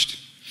accomplished.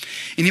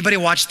 Anybody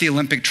watch the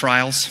Olympic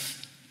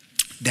trials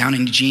down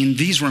in Eugene?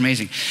 These were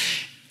amazing.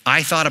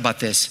 I thought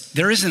about this.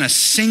 There isn't a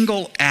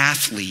single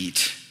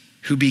athlete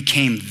who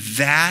became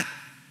that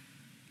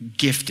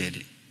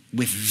gifted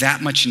with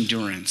that much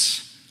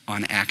endurance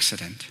on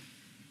accident.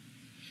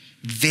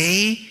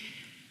 They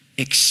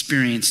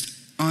experienced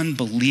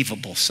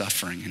unbelievable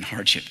suffering and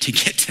hardship to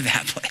get to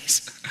that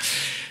place.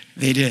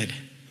 They did.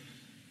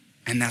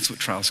 And that's what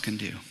trials can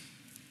do.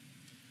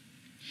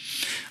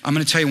 I'm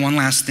gonna tell you one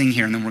last thing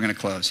here and then we're gonna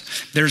close.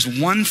 There's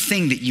one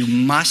thing that you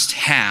must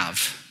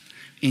have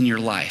in your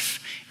life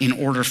in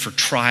order for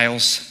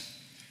trials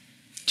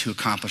to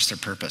accomplish their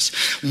purpose.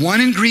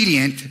 One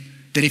ingredient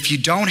that if you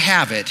don't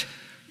have it,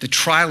 the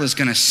trial is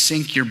gonna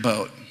sink your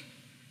boat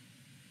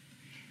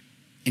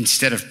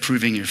instead of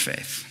proving your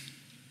faith.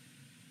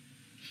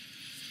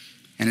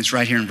 And it's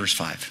right here in verse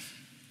 5.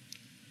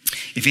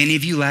 If any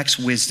of you lacks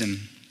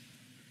wisdom,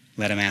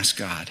 let him ask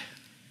God,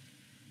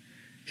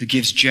 who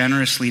gives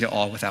generously to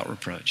all without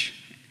reproach,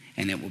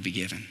 and it will be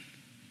given.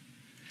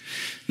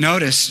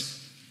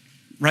 Notice,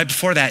 right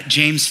before that,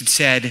 James had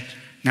said,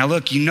 now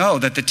look, you know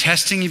that the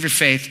testing of your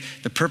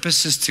faith, the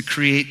purpose is to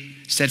create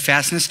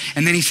steadfastness.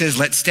 And then he says,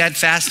 let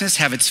steadfastness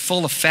have its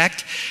full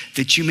effect,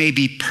 that you may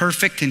be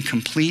perfect and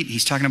complete.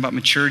 He's talking about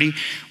maturity.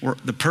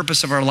 The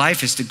purpose of our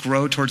life is to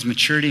grow towards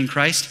maturity in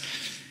Christ.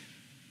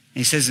 And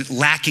he says,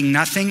 lacking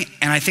nothing.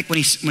 And I think when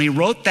he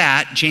wrote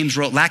that, James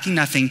wrote lacking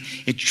nothing,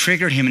 it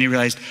triggered him and he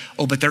realized,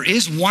 oh, but there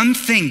is one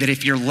thing that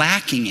if you're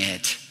lacking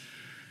it,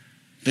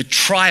 the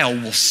trial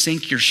will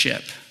sink your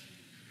ship.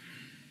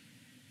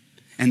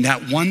 And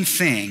that one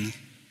thing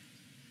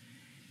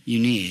you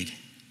need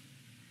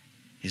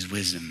is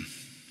wisdom.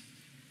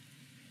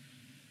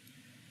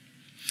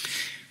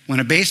 When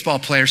a baseball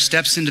player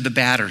steps into the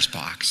batter's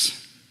box,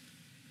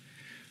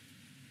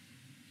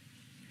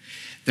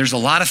 there's a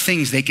lot of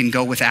things they can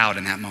go without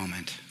in that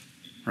moment,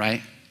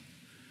 right?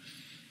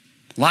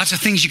 Lots of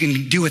things you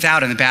can do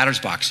without in the batter's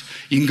box.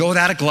 You can go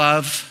without a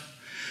glove.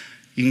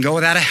 You can go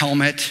without a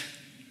helmet.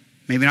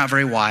 Maybe not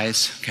very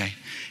wise, okay?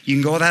 You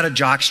can go without a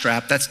jock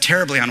strap. That's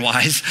terribly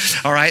unwise,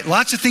 all right?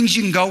 Lots of things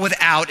you can go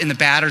without in the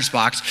batter's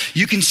box.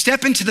 You can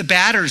step into the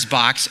batter's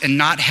box and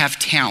not have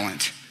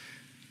talent,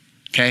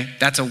 okay?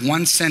 That's a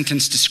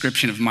one-sentence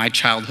description of my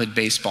childhood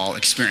baseball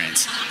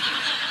experience,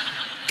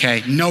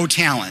 okay? No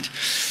talent.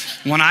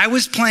 When I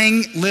was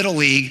playing Little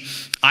League,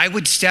 I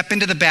would step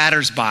into the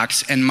batter's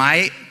box and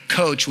my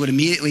coach would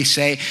immediately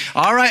say,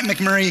 all right,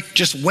 McMurray,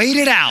 just wait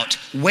it out.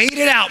 Wait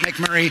it out,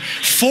 McMurray.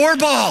 4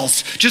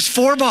 balls, just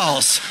 4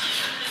 balls.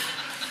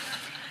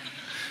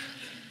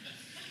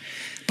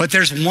 But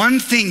there's one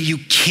thing you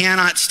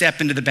cannot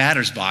step into the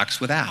batter's box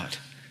without: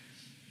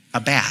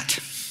 a bat.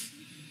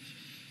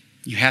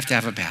 You have to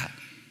have a bat.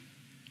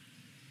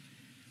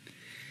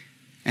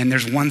 And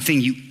there's one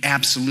thing you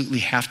absolutely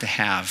have to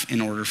have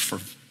in order for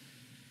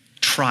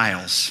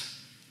trials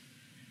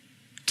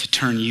to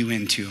turn you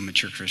into a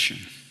mature Christian.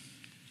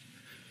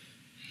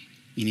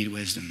 You need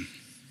wisdom.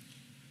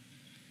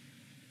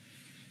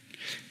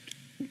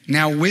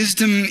 Now,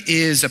 wisdom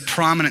is a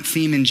prominent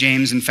theme in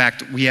James. In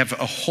fact, we have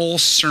a whole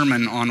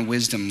sermon on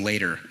wisdom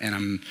later, and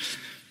I'm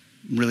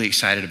really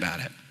excited about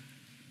it.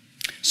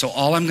 So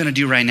all I'm going to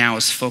do right now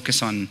is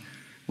focus on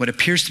what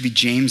appears to be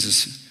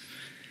James's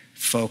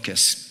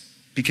focus.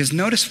 Because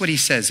notice what he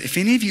says. If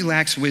any of you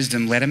lacks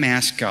wisdom, let him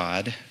ask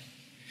God,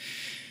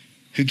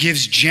 who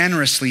gives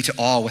generously to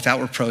all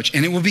without reproach,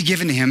 and it will be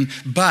given to him.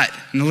 But,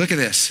 and look at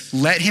this,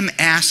 let him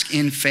ask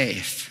in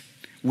faith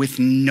with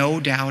no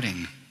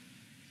doubting.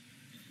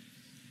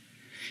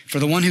 For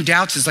the one who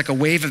doubts is like a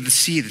wave of the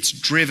sea that's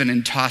driven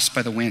and tossed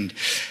by the wind.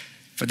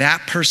 For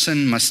that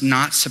person must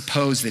not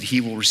suppose that he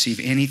will receive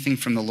anything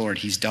from the Lord.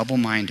 He's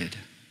double-minded,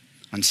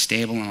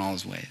 unstable in all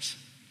his ways.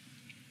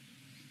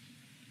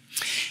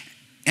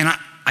 And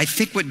I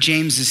think what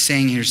James is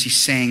saying here is he's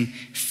saying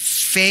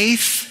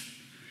faith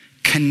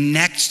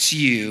connects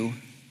you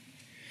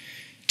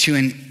to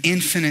an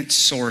infinite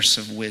source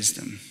of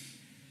wisdom.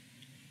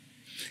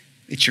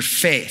 It's your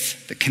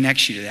faith that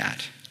connects you to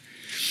that.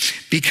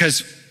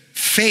 Because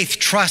faith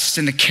trusts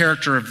in the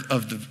character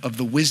of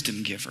the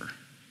wisdom giver.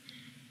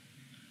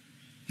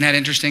 Isn't that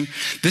interesting?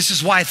 This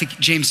is why I think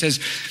James says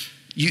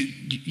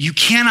you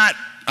cannot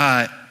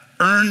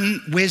earn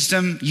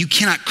wisdom. You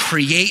cannot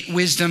create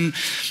wisdom.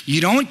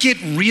 You don't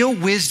get real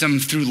wisdom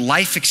through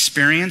life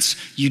experience.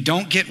 You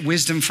don't get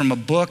wisdom from a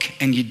book,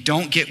 and you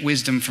don't get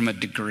wisdom from a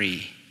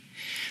degree.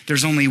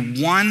 There's only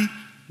one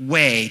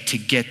way to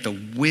get the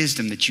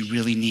wisdom that you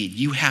really need.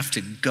 You have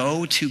to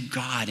go to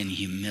God in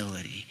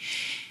humility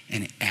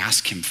and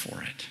ask him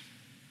for it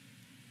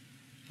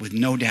with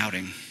no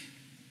doubting.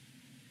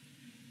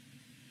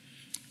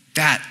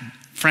 That,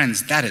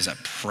 friends, that is a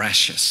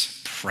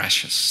precious,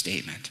 precious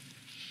statement.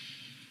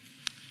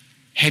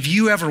 Have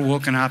you ever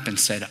woken up and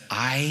said,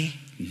 I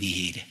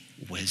need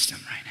wisdom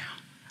right now?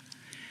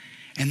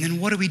 And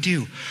then what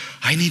do?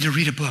 I need to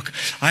read a book.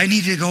 I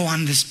need to go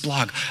on this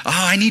blog. Oh,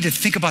 I need to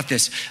think about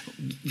this.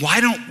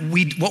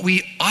 What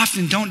we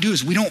often don't do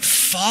is we don't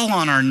fall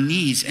on our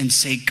knees and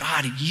say,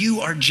 God, you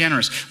are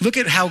generous. Look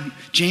at how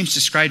James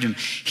described him.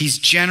 He's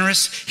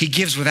generous. He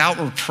gives without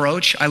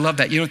reproach. I love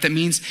that. You know what that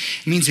means?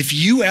 It means if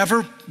you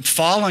ever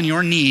fall on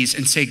your knees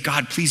and say,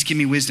 God, please give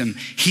me wisdom,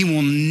 he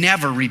will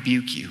never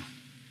rebuke you.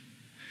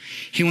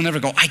 He will never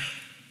go, I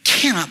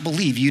cannot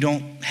believe you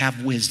don't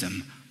have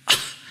wisdom.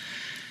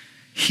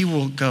 He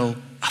will go,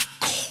 of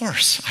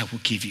course I will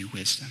give you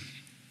wisdom.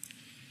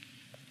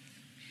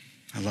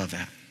 I love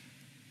that.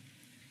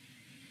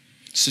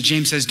 So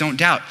James says, don't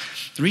doubt.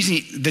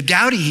 The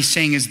doubting he's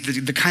saying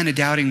is the kind of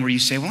doubting where you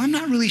say, well, I'm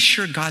not really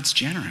sure God's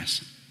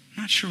generous.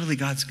 I'm not sure really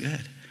God's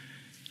good.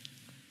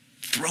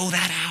 Throw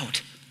that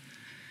out.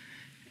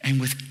 And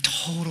with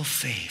total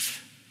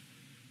faith,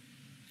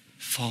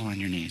 fall on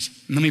your knees.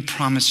 And let me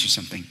promise you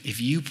something. If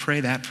you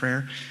pray that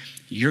prayer,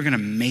 you're going to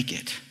make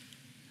it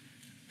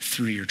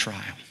through your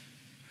trial,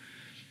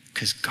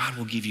 because God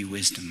will give you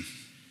wisdom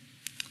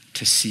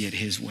to see it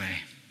his way.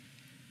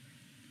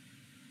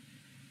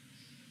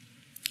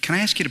 Can I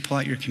ask you to pull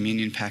out your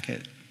communion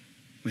packet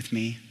with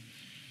me?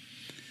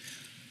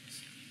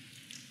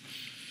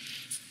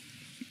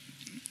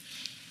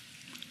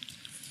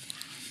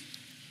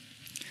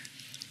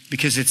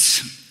 Because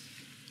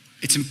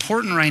it's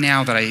important right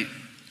now that I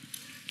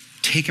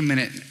take a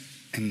minute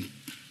and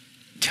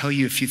tell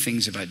you a few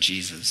things about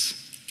Jesus.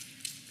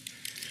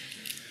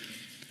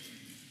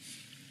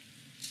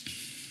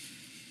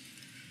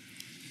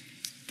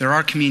 There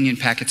are communion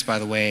packets, by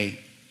the way,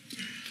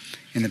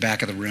 in the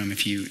back of the room.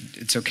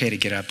 It's okay to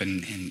get up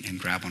and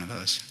grab one of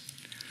those.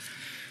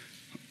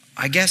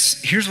 I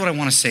guess here's what I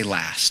want to say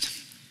last.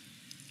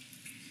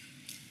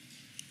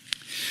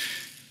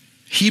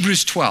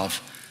 Hebrews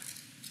 12.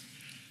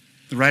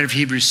 The writer of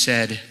Hebrews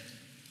said,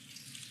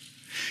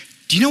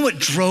 do you know what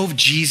drove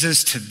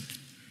Jesus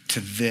to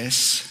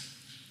this?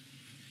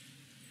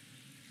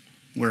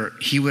 Where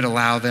he would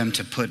allow them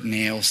to put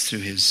nails through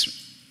his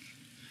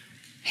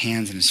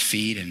hands and his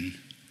feet and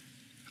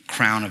a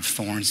crown of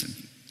thorns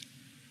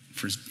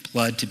for his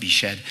blood to be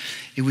shed.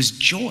 It was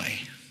joy.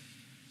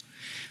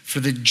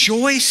 For the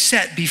joy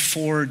set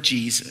before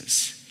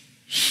Jesus,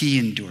 he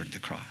endured the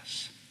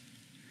cross.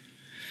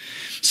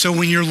 So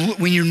when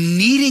you're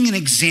needing an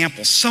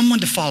example, someone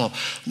to follow,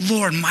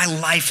 Lord, my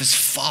life is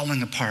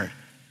falling apart.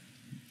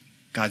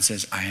 God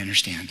says, I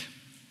understand.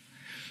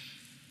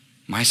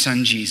 My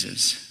son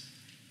Jesus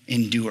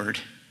endured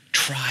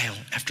trial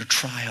after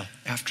trial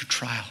after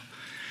trial.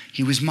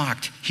 He was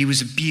mocked. He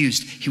was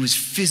abused. He was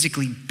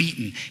physically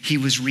beaten. He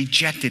was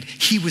rejected.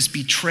 He was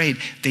betrayed.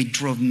 They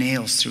drove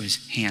nails through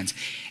his hands,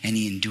 and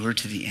he endured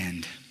to the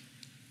end.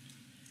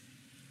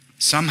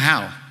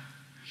 Somehow,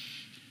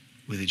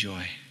 with a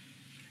joy.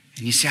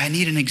 And you say, I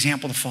need an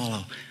example to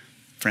follow.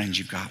 Friends,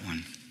 you've got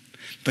one.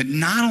 But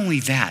not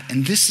only that,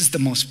 and this is the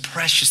most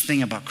precious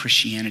thing about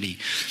Christianity,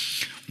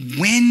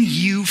 when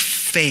you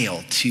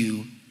fail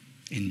to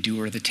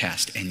endure the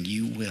test, and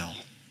you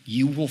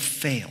will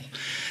fail.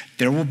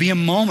 There will be a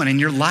moment in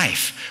your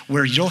life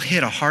where you'll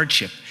hit a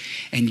hardship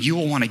and you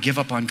will want to give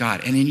up on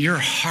God. And in your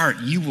heart,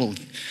 you will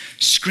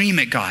scream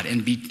at God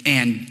and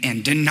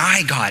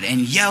deny God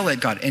and yell at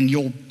God, and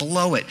you'll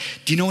blow it.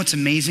 Do you know what's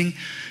amazing?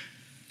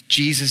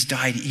 Jesus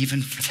died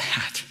even for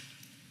that.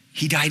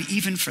 He died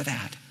even for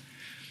that.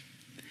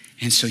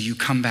 And so you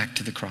come back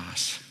to the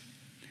cross,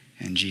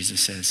 and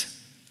Jesus says,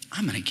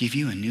 I'm going to give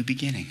you a new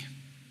beginning.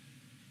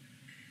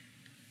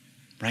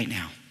 Right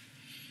now,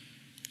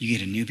 you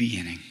get a new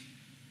beginning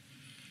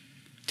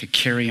to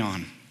carry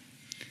on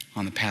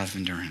the path of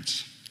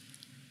endurance.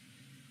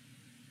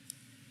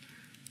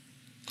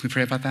 Can we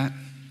pray about that?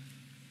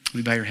 Will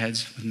you bow your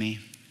heads with me?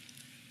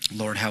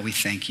 Lord, how we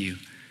thank you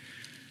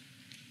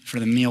for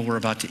the meal we're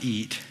about to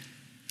eat.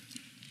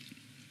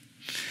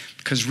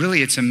 Because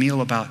really it's a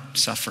meal about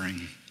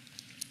suffering.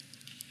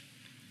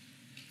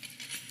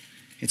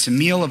 It's a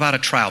meal about a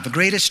trial, the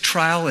greatest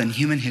trial in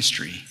human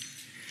history.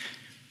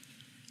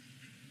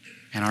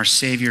 And our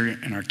Savior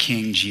and our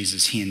King,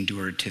 Jesus, he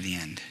endured to the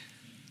end.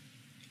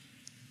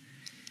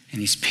 And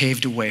he's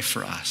paved a way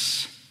for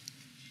us.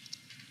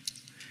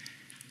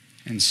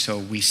 And so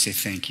we say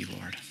thank you,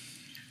 Lord.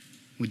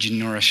 Would you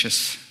nourish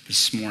us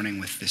this morning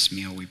with this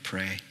meal, we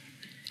pray.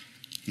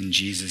 In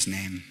Jesus'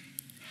 name.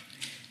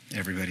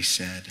 Everybody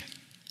said,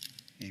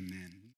 amen.